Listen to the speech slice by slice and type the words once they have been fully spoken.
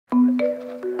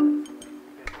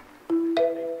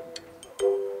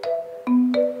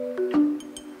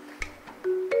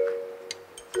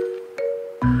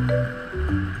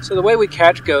So the way we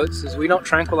catch goats is we don't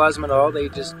tranquilize them at all.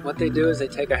 What they do is they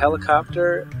take a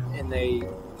helicopter and they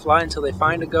fly until they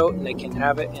find a goat, and they can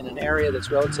have it in an area that's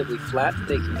relatively flat that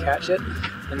they can catch it.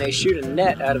 And they shoot a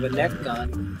net out of a net gun,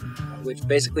 which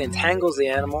basically entangles the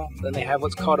animal. Then they have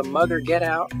what's called a mother get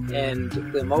out, and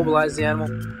they immobilize the animal.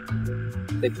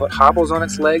 They put hobbles on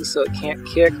its legs so it can't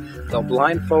kick. They'll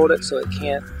blindfold it so it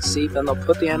can't see. Then they'll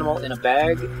put the animal in a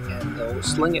bag and they'll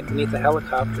sling it beneath the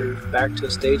helicopter back to a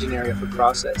staging area for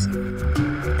processing.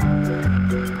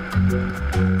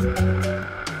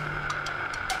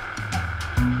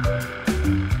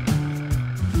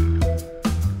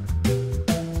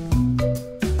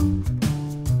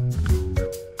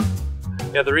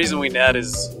 Yeah, the reason we net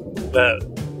is that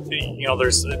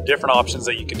there's different options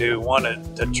that you can do. One,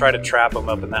 to try to trap them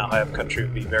up in that high up country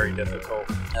would be very difficult.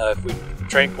 If we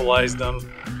tranquilize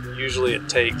them, usually it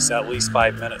takes at least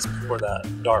 5 minutes before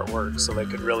that dart works, so they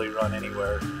could really run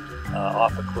anywhere,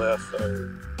 off a cliff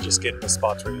or just get into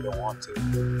spots where you don't want to.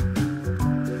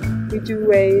 We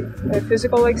do a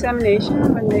physical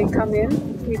examination when they come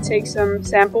in. We take some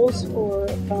samples for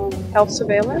health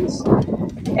surveillance,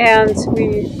 and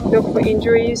we look for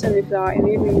injuries, and if there are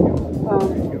any, we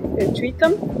treat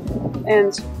them,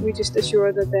 and we just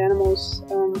assure that the animals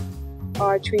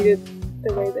are treated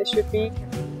the way they should be.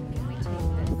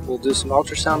 We'll do some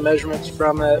ultrasound measurements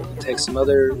from it, we'll take some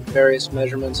other various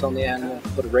measurements on the animal,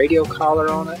 put a radio collar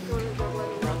on it,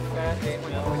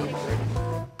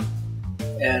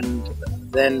 and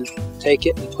then take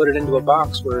it and put it into a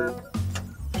box where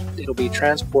it'll be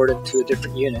transported to a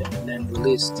different unit and then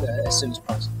released as soon as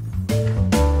possible.